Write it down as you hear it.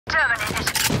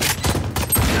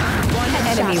One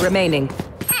enemy remaining.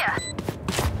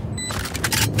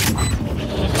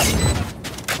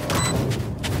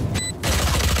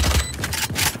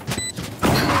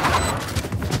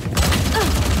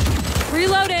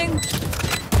 Reloading.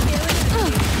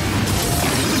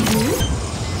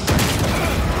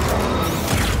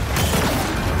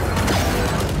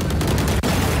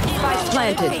 Spike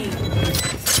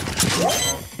planted.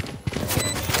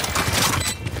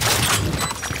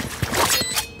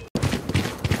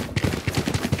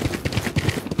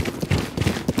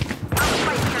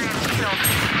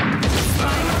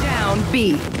 Spike down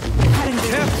B.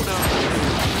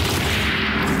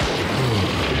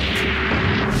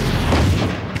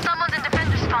 Someone's in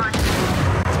defender spawn.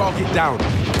 Target down.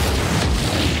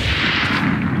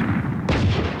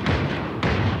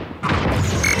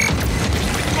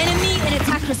 Enemy in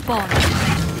attack respawn.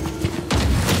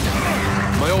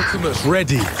 My ultimate's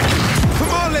ready. Come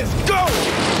on, let's go!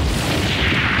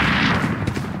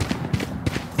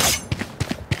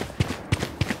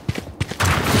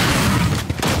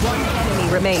 One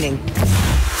enemy remaining.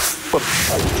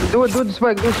 Do the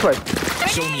spike, do the spike.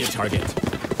 Show me a target.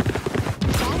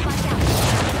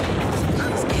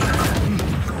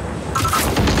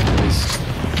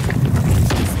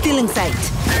 Still in sight.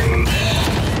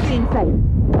 Still in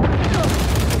sight.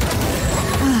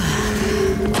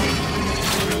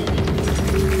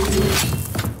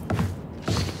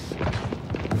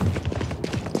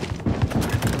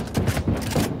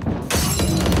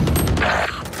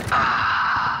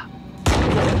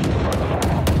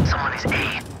 Someone is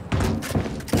A.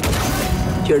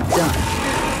 You're done.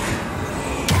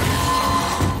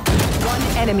 One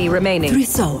enemy remaining. 3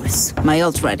 souls. My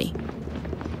ult ready.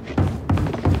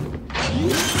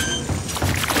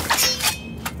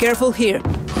 Careful here.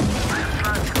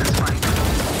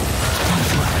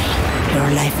 Your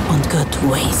life won't go to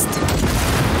waste.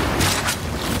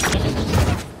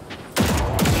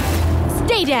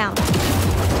 Stay down.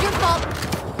 Your fault.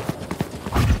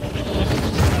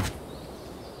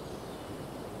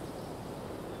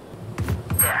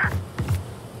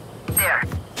 There.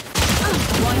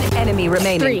 One enemy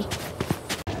remaining. 3.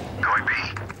 Going B.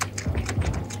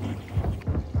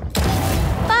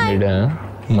 Mid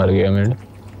है मर गया mid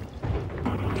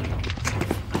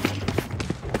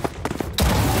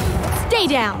Stay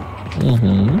down.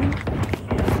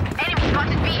 Enemy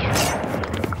spotted B.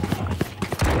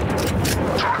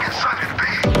 Target sighted B.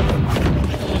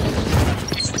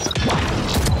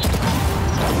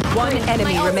 One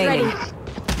enemy My ult's remaining. ready.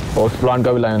 Post plant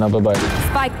का भी line up है भाई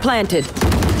Spike planted.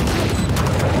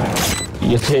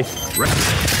 ये थे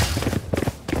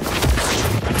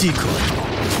Decoy.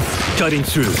 Cutting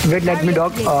through. Wait, let me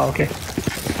dog. Oh, okay.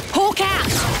 Hawk out.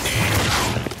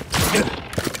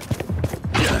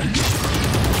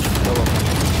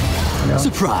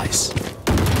 Surprise.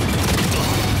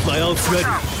 My ult's ready.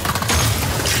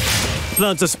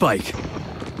 Plant a spike.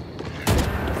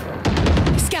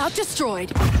 Scout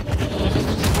destroyed.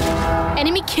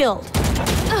 Enemy killed.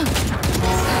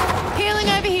 Healing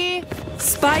over here.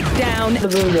 Spike down.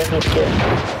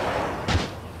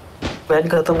 Bad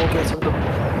खत्म हो गया सब लोग.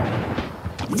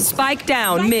 Spike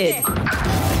down mid.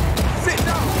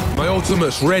 My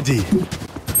ultimate's ready.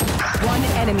 One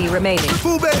enemy remaining.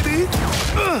 Full baby.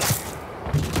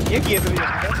 ये किए थे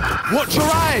Watch your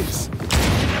eyes.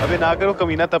 अबे ना करो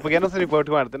कमीना तप गया ना उसे रिपोर्ट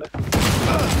मार देना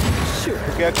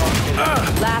क्या कौन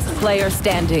Last player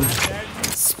standing.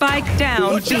 Spike down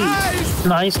Watch B. your eyes.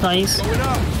 Nice, nice.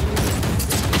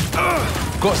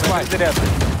 Got spike. तेरे हाथ में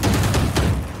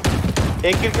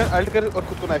एक किल कर अल्ट कर और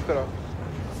खुद को नाइफ कराओ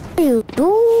What are you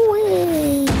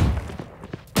doing?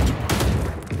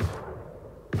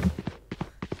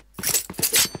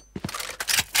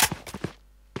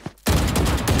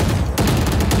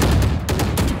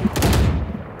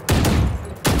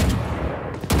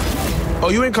 Oh,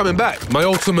 you ain't coming back. My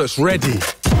ultimate's ready.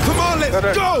 Come on,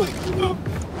 let's go.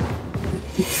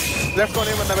 Left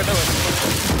कोने में बंदा बैठा हुआ है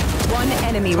One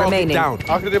enemy Target remaining. down.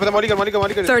 आखिरी दे पता मौली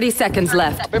कर 30 seconds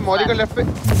left. अबे मौली कर लेफ्ट पे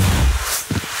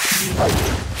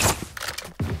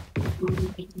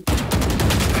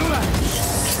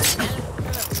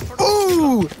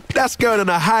Ooh, that's going on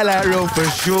a highlight reel for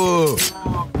sure.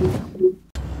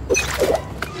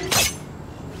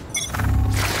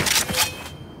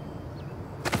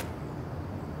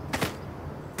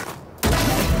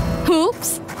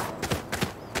 Oops.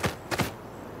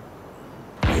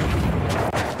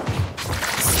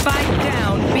 Spike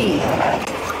down B.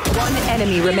 One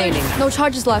enemy remaining. No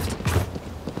charges left.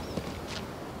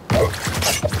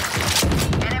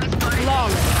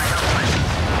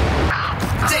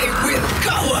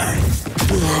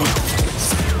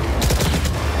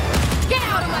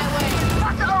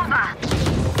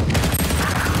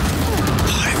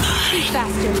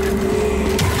 faster.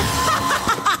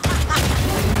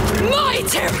 My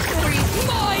territory,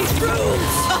 my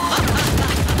rules.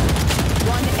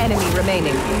 One enemy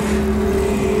remaining.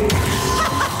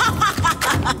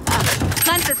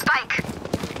 Plant the spike.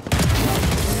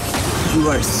 You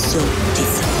are so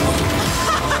disappointed.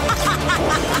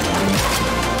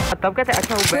 तब कहते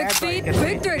अच्छा वो Quick feet,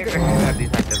 quick trigger.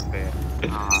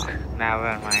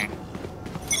 never mind.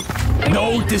 No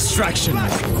distraction.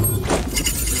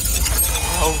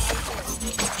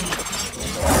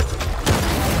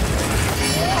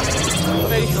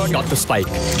 Got the spike.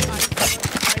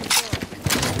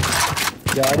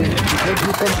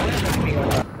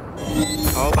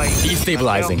 Oh भाई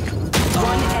Destabilizing.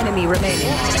 One enemy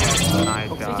remaining.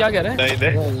 क्या कह रहा है?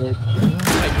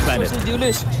 Spike planted.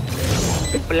 Duelist.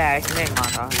 Flash नहीं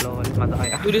मारा लोल मजा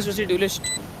आया Duelist versus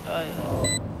duelist.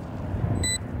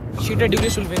 Shooter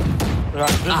duelist will win.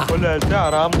 बोले ऐसे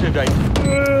आराम से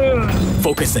जाइए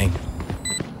Focusing.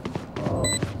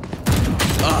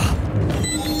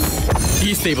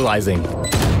 Destabilizing.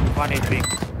 1 HP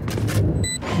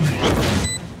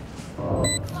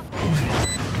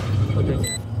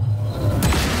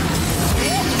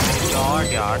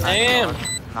शॉट यार Damn.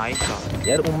 नाइस शॉट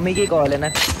यार उम्मी की कॉल है ना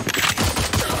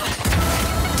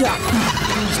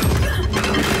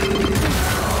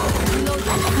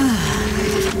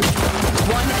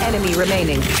One enemy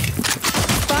remaining.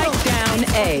 Spike down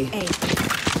A.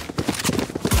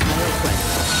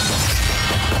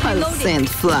 I'll send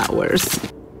flowers.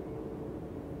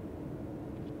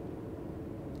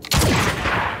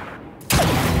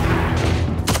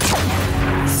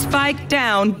 Spike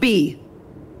down B.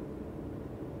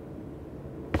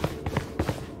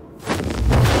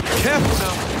 Careful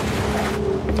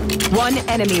now. One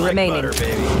enemy remaining. Butter,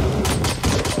 baby.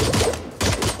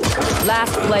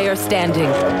 Last player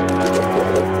standing.